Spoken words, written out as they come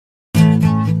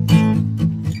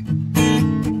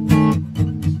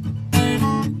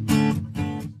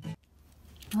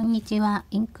んにちは、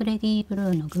インクレディブル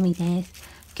ーのグミです。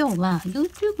今日は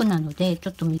YouTube なのでち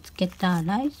ょっと見つけたフ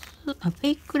ェ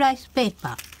イクライスペーパ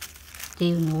ーって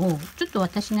いうのをちょっと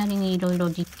私なりにいろいろ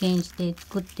実験して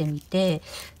作ってみて、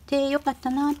で良かった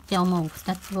なって思う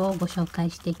2つをご紹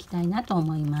介していきたいなと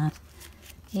思います。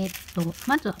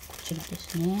まずはこちらで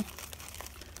すね。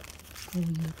こういう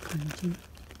感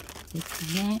じで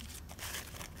すね。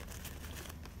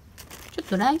ちょっ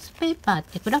とライスペーパーっ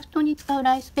てクラフトに使う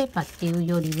ライスペーパーっていう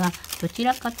よりはどち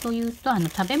らかというと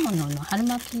食べ物の春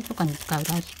巻きとかに使う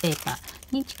ライスペーパ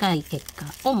ーに近い結果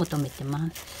を求めてま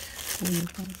す。こういう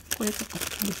感じ、これとか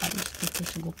パリパリしてて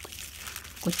すごく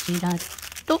こちら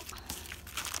とこ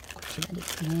ちらで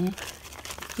すね。こ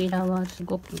ちらはす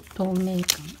ごく透明感、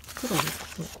黒で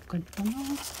こうかるかな、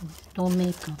透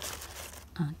明感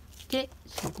あって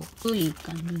すごくいい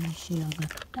感じに仕上がっ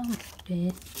たの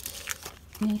で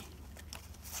ね。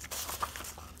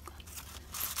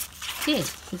で、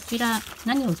こちら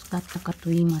何を使ったか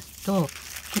と言いますと、こ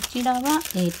ちらは、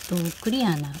クリ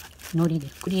アな糊で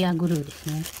す。クリアグルーです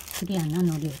ね。クリアな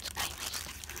糊を使いま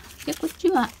した。で、こっち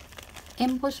はエ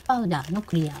ンボスパウダーの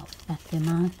クリアを使って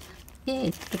ます。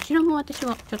で、どちらも私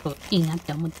はちょっといいなっ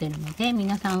て思ってるので、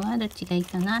皆さんはどっちがいい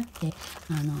かなって、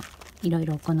いろい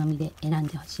ろお好みで選ん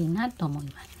でほしいなと思い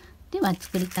ます。では、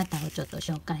作り方をちょっと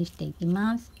紹介していき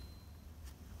ます。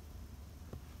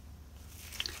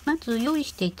まず用意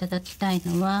していただきたい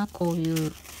のはこうい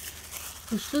う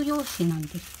薄用紙なん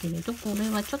ですけれど、これ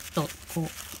はちょっとこ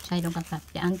う茶色がかっ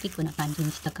てアンティークな感じ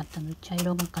にしたかったので茶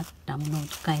色がかったものを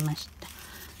使いました。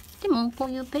でもこ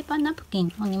ういうペーパーナプキ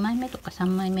ンの2枚目とか3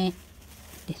枚目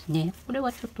ですね。これ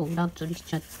はちょっと裏写りし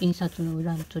ちゃって、印刷の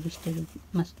裏写りして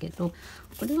ますけど、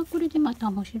これはこれでまた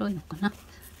面白いのかな。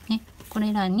ね、こ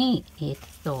れらに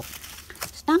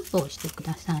スタンプをしてく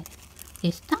ださい。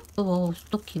で、スタンプを押す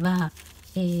ときは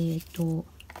アー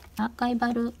カイ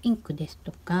バルインクです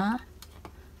とか、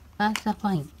バーサフ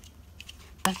ァ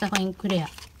インクレア、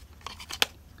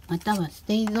またはス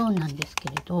テイゾーンなんですけ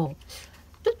れど、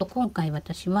ちょっと今回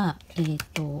私は、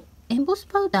エンボス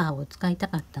パウダーを使いた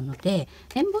かったので、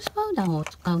エンボスパウダーを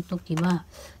使うときは、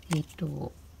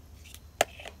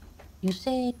油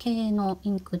性系のイ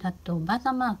ンクだとバー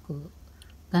サマーク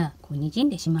がこう滲ん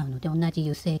でしまうので、同じ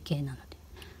油性系な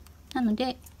の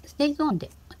で、ステイゾーンで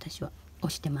私は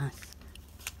押してます。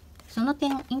その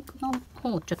点インクの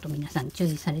方をちょっと皆さん注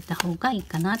意された方がいい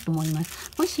かなと思います。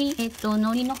もし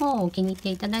糊の方をお気に入って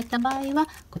いただいた場合は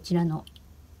こちらの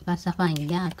バーサファイン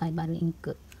やアーカイバルイン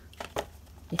ク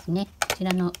ですね。こち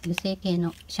らの油性系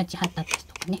のシャチハタです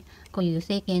とかね、こういう油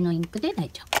性系のインクで大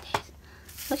丈夫です。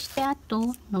そしてあ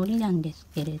と糊なんです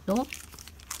けれど、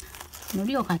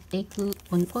糊を貼っていく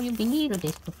こういうビニールで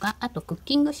すとか、あとクッ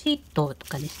キングシートと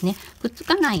かですね、く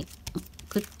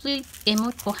っついて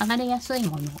も剥がれやすい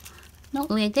ものの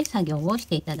上で作業をし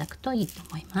ていただくといいと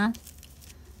思います。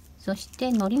そし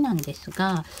て糊なんです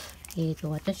が、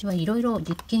私はいろいろ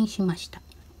実験しました。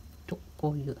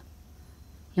こういう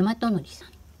やのりさん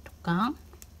とか、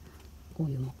こう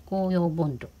いう木工用ボ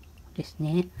ンドです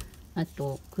ね。あ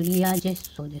とクリアジェッ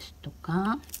ソですと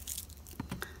か、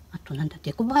あと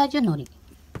デコバージュのり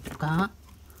とか、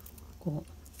こ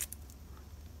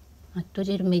うマット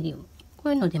ジェルメディウム、こ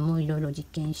ういうのでもいろいろ実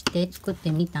験して作って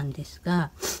みたんです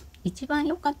が、一番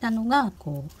良かったのが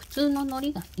こう普通の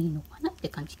糊がいいのかなって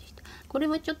感じでした。これ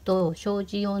はちょっと障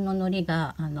子用の糊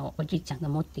がおじいちゃんが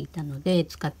持っていたので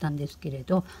使ったんですけれ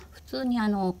ど、普通に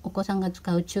お子さんが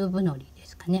使うチューブ糊で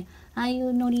すかね、ああい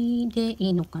う糊でい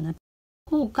いのかな、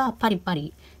方がパリパ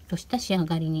リとした仕上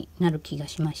がりになる気が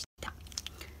しました。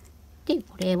で、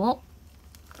これを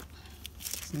で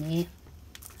すね、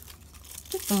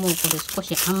ちょっともうこれ少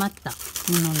し余ったも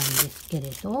のなんですけ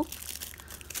れど、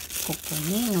ここ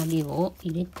に糊を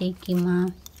入れていきま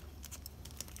す。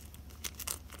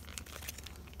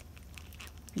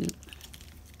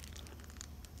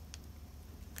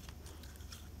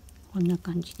こんな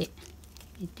感じで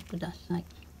入れてください。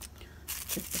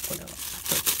ちょっとこれを後で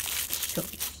処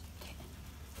理して、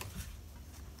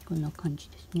こんな感じ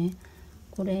ですね。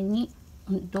これに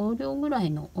同量ぐらい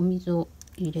のお水を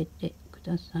入れてく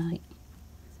ださい。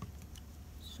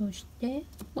そして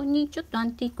ここにちょっとア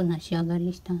ンティークな仕上が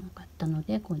りしたかったの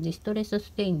で、こうディストレス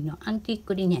ステインのアンティー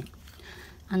クリネン、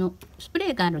スプレ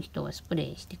ーがある人はスプレ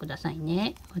ーしてください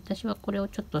ね。私はこれを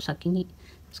ちょっと先に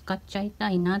使っちゃい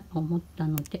たいなと思った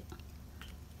ので、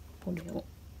これを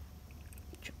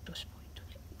ちょっとスポイト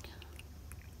で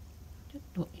ちょっ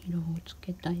と色をつ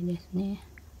けたいですね。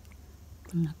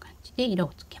こんな感じで色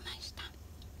をつけました。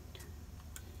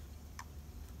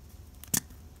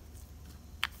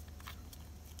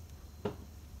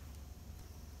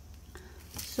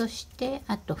そそして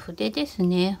あと筆です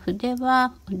ね。筆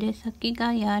は筆先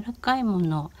が柔らかいも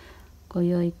のをご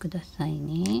用意ください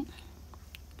ね。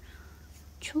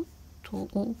ちょっと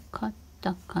多かっ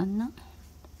たかな。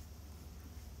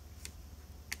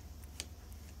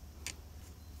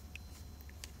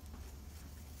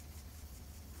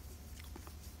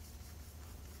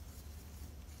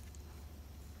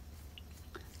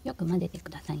よく混ぜて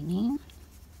くださいね。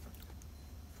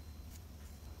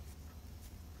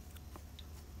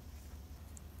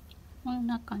こん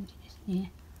な感じです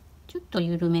ね。ちょっと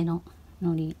緩めの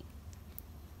糊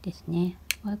ですね。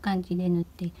こういう感じで塗っ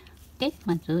ていって、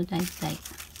まずだいたい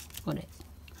これ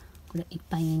いっ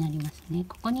ぱいになりますね。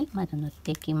ここにまず塗っ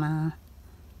ていきます。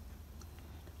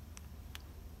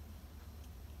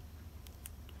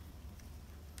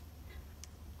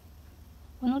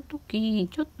この時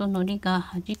ちょっと糊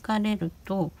が弾かれる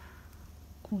と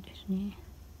こうですね。よ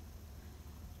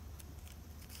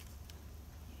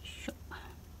いしょ。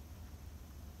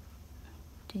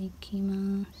でいき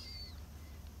ます。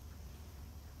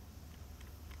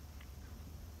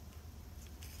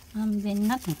まんべん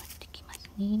なく塗ってきます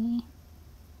ね。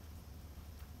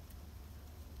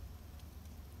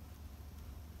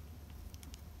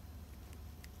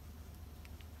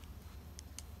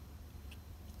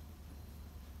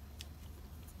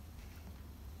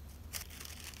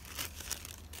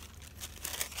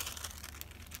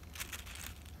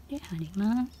で貼り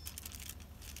ます。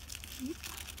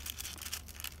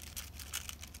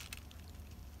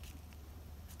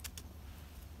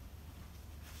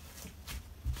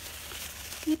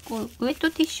でこうウェッ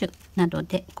トティッシュなど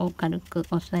でこう軽く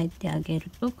押さえてあげる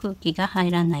と空気が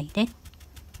入らないです。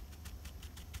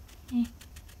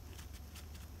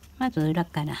まず裏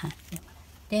から貼ってもらっ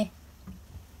て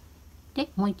で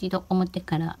もう一度表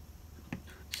から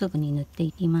すぐに塗って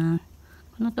いきます。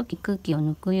この時空気を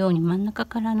抜くように真ん中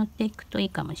から塗っていくといい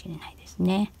かもしれないです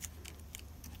ね。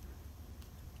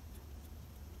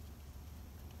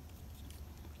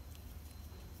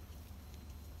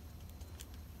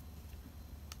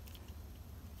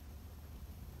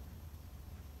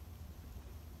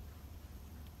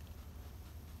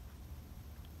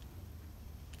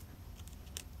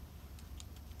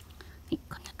はい、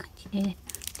こんな感じで。で、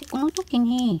この時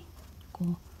にこ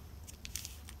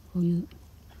ういう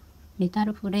メタ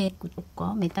ルフレークと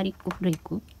かメタリックフレー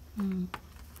ク、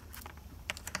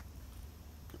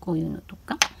こういうのと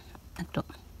か、あと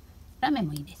ラメ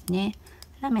もいいですね。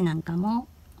ラメなんかも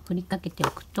振りかけてお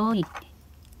くといいです。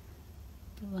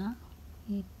では、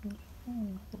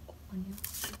ここに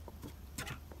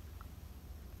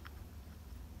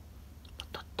ポ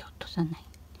トって落とさない。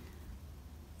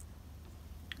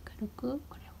軽く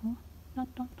これをトン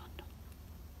トントンと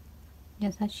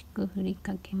優しく振り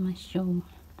かけましょう。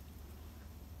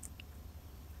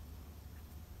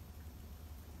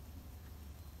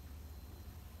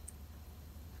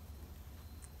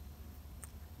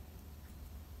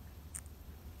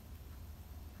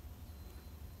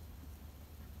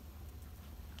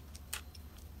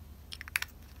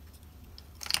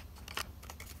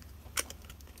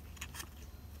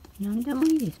何でも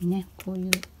いいですね。こうい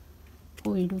う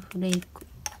オイルフレーク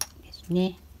です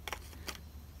ね。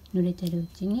濡れてるう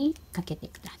ちにかけて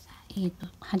ください。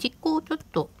端っこをちょっ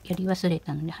とやり忘れ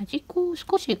たので、端っこを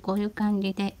少しこういう感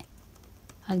じで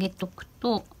上げとく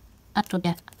と、後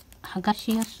で剥が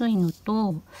しやすいの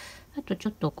と、あとちょ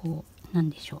っとこう、な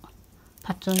んでしょう。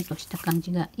パツンとした感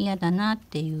じが嫌だなっ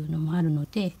ていうのもあるの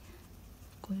で、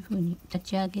こういう風に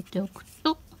立ち上げておく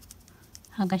と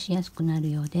剥がしやすくなる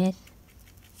ようです。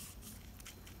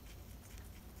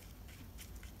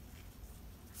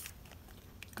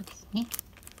こうですね。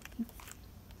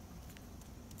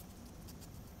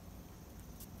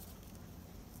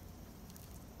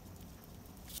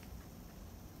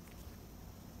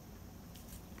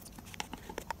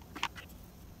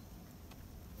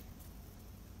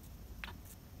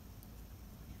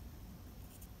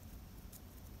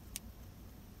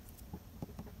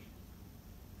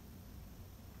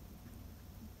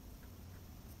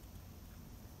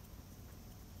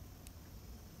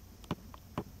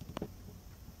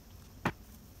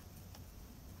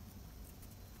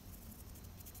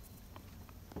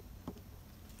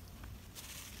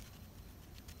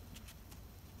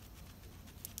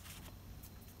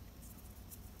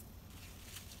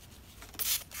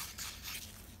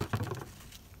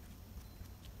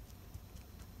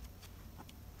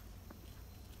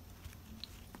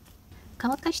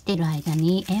乾かしている間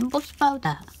にエンボスパウ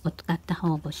ダーを使った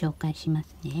方をご紹介しま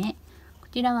すね。こ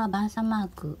ちらはバーサマー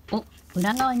クを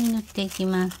裏側に塗っていき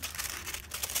ます。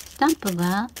スタンプ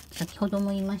が先ほど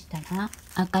も言いましたが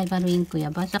アーカイバルインク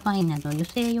やバーサファインなど油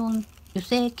性用油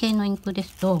性系のインクで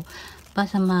すとバー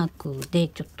サマークで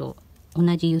ちょっと同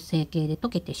じ油性系で溶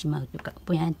けてしまうというか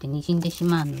ぼやんってにじんでし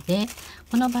まうので、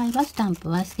この場合はスタンプ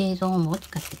は製造音を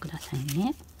使ってください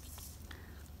ね。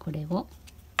これを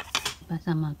バー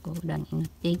サマークを裏に塗っ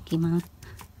ていきます。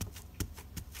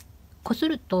こす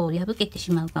ると破けて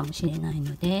しまうかもしれない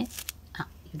ので、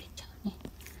揺れちゃうね。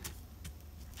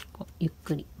こうゆっ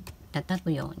くり叩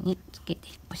くようにつけて、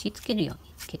押し付けるよう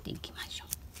につけていきましょう。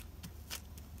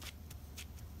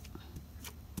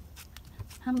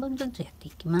半分ずつやって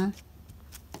いきます。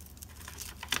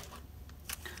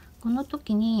この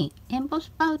時にエンボ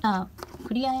スパウダー、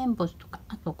クリアエンボスとか、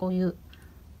あとこういう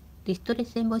ディストレ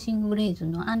スエンボッシンググレーズ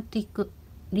のアンティーク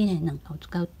リネンなんかを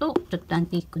使うとちょっとアン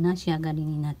ティークな仕上がり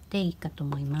になっていいかと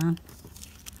思います。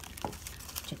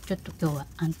じゃあちょっと今日は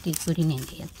アンティークリネン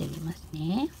でやってみます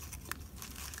ね。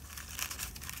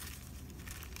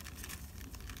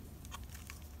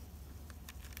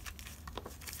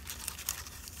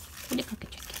これかけ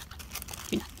ちゃいけなかった。こっ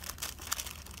ちだ。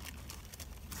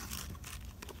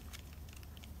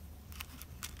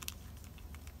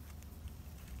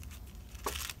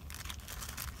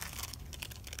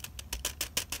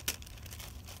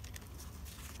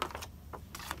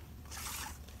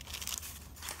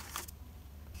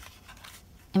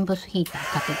エンボスヒータ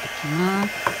ーかけてきま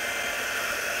す。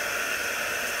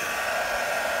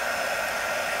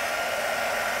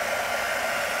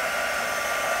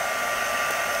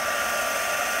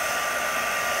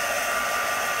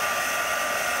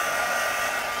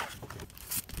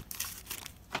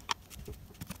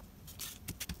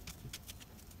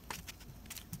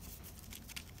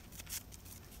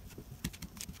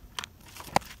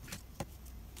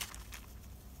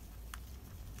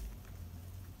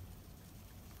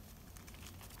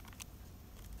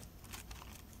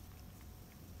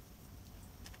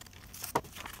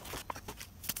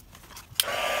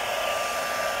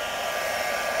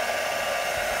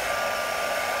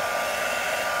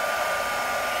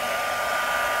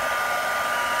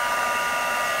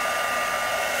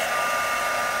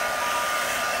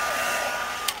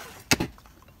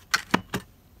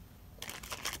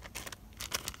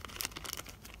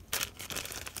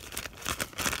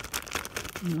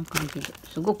こんな感じで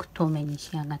すごく透明に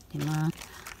仕上がってます。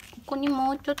ここに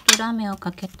もうちょっとラメを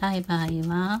かけたい場合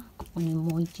はここに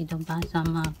もう一度バーサ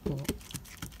マークを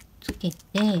つけて、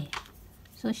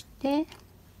そして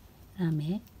ラ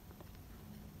メ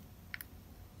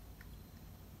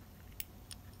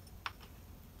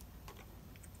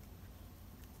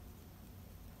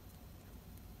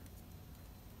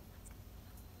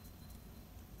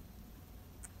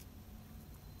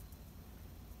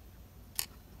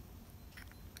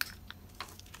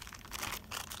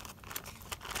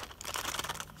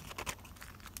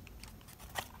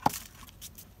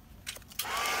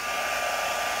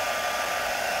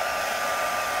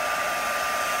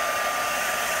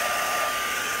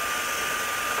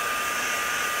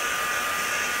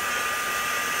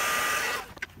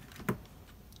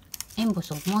エンボ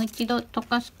スをもう一度溶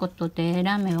かすことで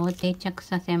ラメを定着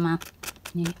させます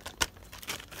ね。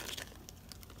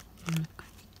こんな感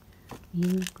じ。見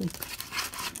えにくいかな。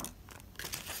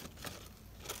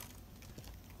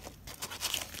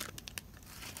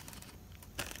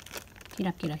キ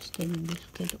ラキラしてるんです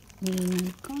けど見えな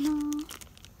いかな。は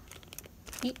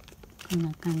い、こん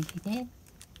な感じで。は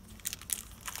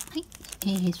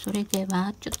い、それで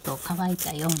はちょっと乾い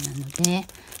たようなので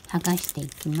剥がしてい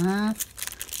きます。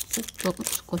ちょっと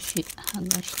少し剥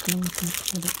がしておく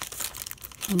けど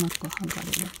うまく剥がれ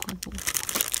るかどうか。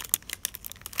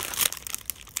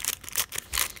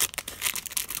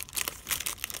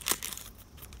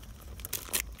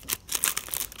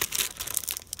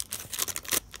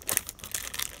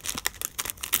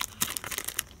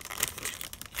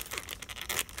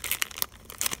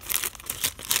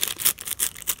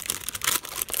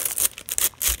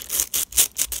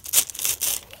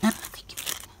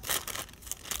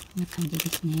こんな感じで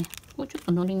すね。こうちょっ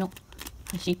と海苔の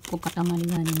端っこ塊があ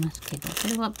りますけど、そ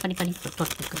れはパリパリっと取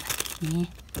ってくださいね。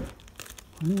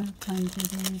こんな感じで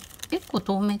結構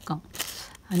透明感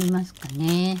ありますか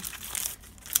ね。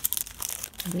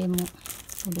これも取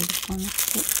れるかな。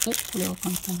これは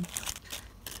簡単に。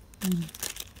ね、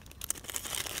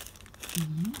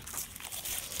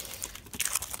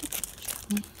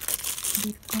こ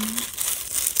れかな。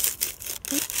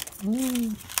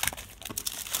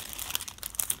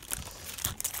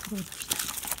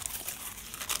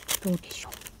どうでしょ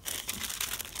う。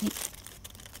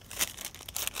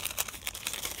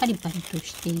パリパリと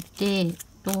していて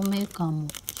透明感も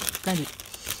しっかり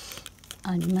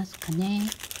ありますかね。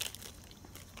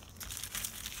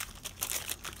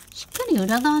しっかり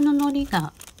裏側の海苔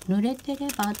が濡れてれ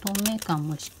ば透明感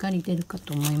もしっかり出るか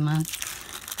と思います。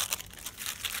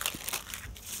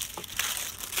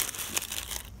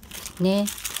ね、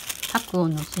白を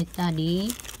のせた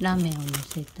りラメをの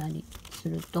せたりす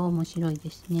ると面白いで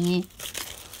すね。こ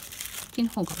っちの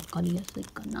方が分かりやすい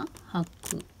かな。白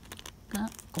が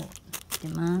こう出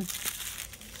ます。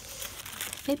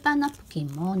ペーパーナプキ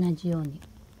ンも同じように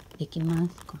できま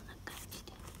す。こんな感じ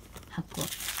で白をの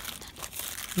せ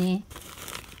たりね。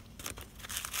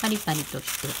パリパリと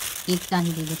していい感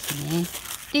じですね。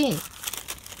で、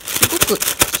すごく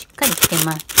しっかりして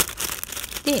ます。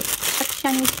で、くしゃくし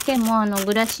ゃにしても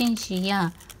グラシン紙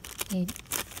や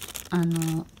ワ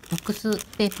ックス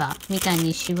ペーパーみたい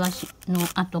にシワの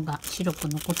跡が白く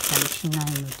残ったりしない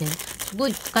ので、すご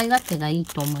い使い勝手がいい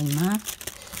と思います。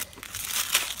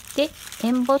で、エ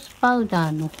ンボスパウダ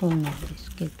ーの方なんです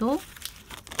けど、こ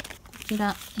ち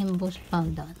らエンボスパ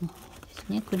ウダーの方です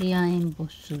ね。クリアエンボ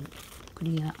スク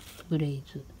リアグレー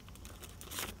ズ。こ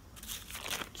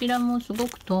ちらもすご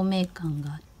く透明感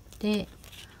があって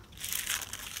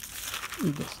い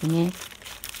いですね。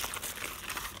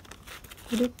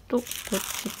これとこっ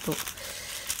ちと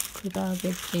比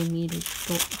べてみると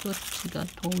どっちが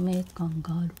透明感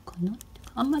があるかな。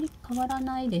あんまり変わら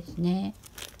ないですね。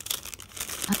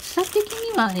厚さ的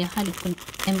にはやはりこの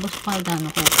エンボスパウダーの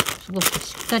方がすごく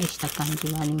しっかりした感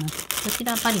じがあります。こち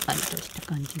らはパリパリとした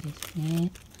感じです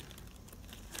ね。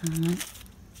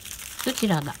どち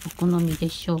らがお好みで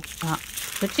しょうか。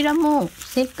どちらも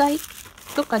正解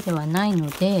とかではない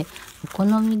ので、お好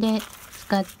みで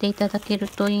使っていただける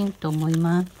といいと思い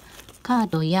ます。カー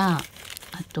ドや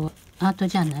あとアート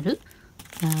ジャーナル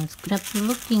やスクラップ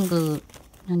ブッキング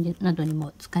などに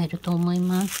も使えると思い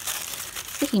ま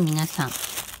す。ぜひ皆さんや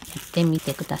ってみ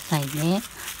てくださいね。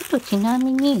あとちな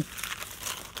みに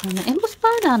エンボスパ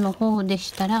ウダーの方で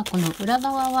したら、この裏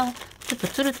側はちょっと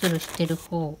ツルツルしてる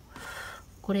方、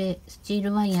これスチー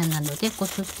ルワイヤーなどでこ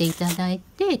すっていただい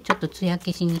て、ちょっと艶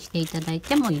消しにしていただい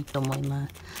てもいいと思いま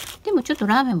す。でもちょっと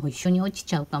ラーメンも一緒に落ち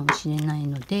ちゃうかもしれない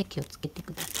ので気をつけて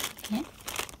くださいね。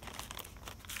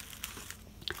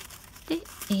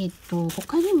で、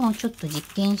他にもちょっと実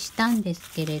験したんで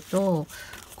すけれど、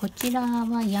こちら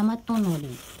はやの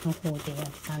りの方でや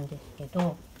ったんですけ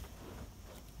ど、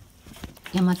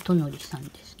やのりさん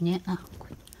ですね。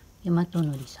やの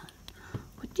りさん。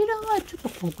こちらはちょっと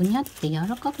こうぐにゃって柔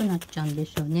らかくなっちゃうんで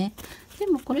すよね。で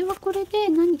もこれはこれで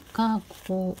何か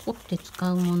こう折って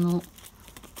使うもの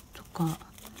とか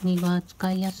には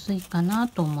使いやすいかな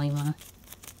と思います。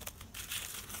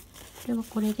これは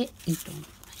これでいいと思いま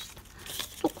し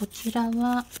た。とこちら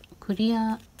はクリ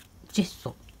アジェッ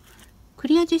ソ。ク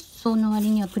リアジェッソの割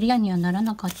にはクリアにはなら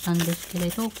なかったんですけれ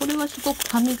ど、これはすごく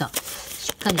紙が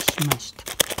しっかりしました。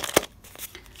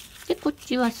で、こっ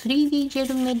ちは 3D ジェ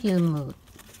ルメディウムを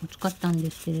使ったん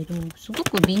ですけれど、すご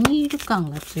くビニール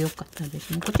感が強かったです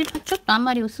ね。こちらちょっとあん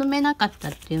まり薄めなかった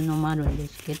っていうのもあるんで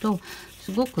すけど、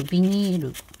すごくビニー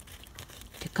ルっ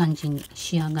て感じに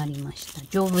仕上がりました。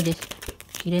丈夫です。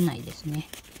切れないですね。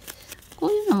こ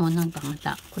ういうのもなんかま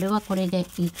たこれはこれで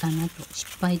いいかなと、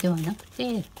失敗ではなく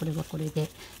てこれはこれで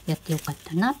やってよかっ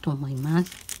たなと思いま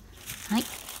す。はい、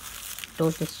ど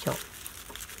うでしょう。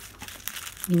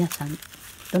皆さん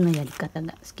どのやり方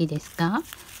が好きですか？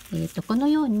この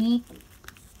ように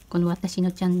この私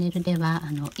のチャンネルでは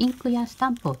インクやスタ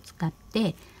ンプを使っ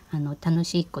て楽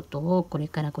しいことをこれ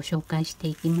からご紹介して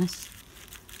いきます。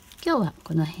今日は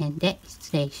この辺で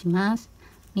失礼します。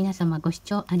皆様ご視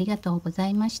聴ありがとうござ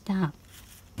いました。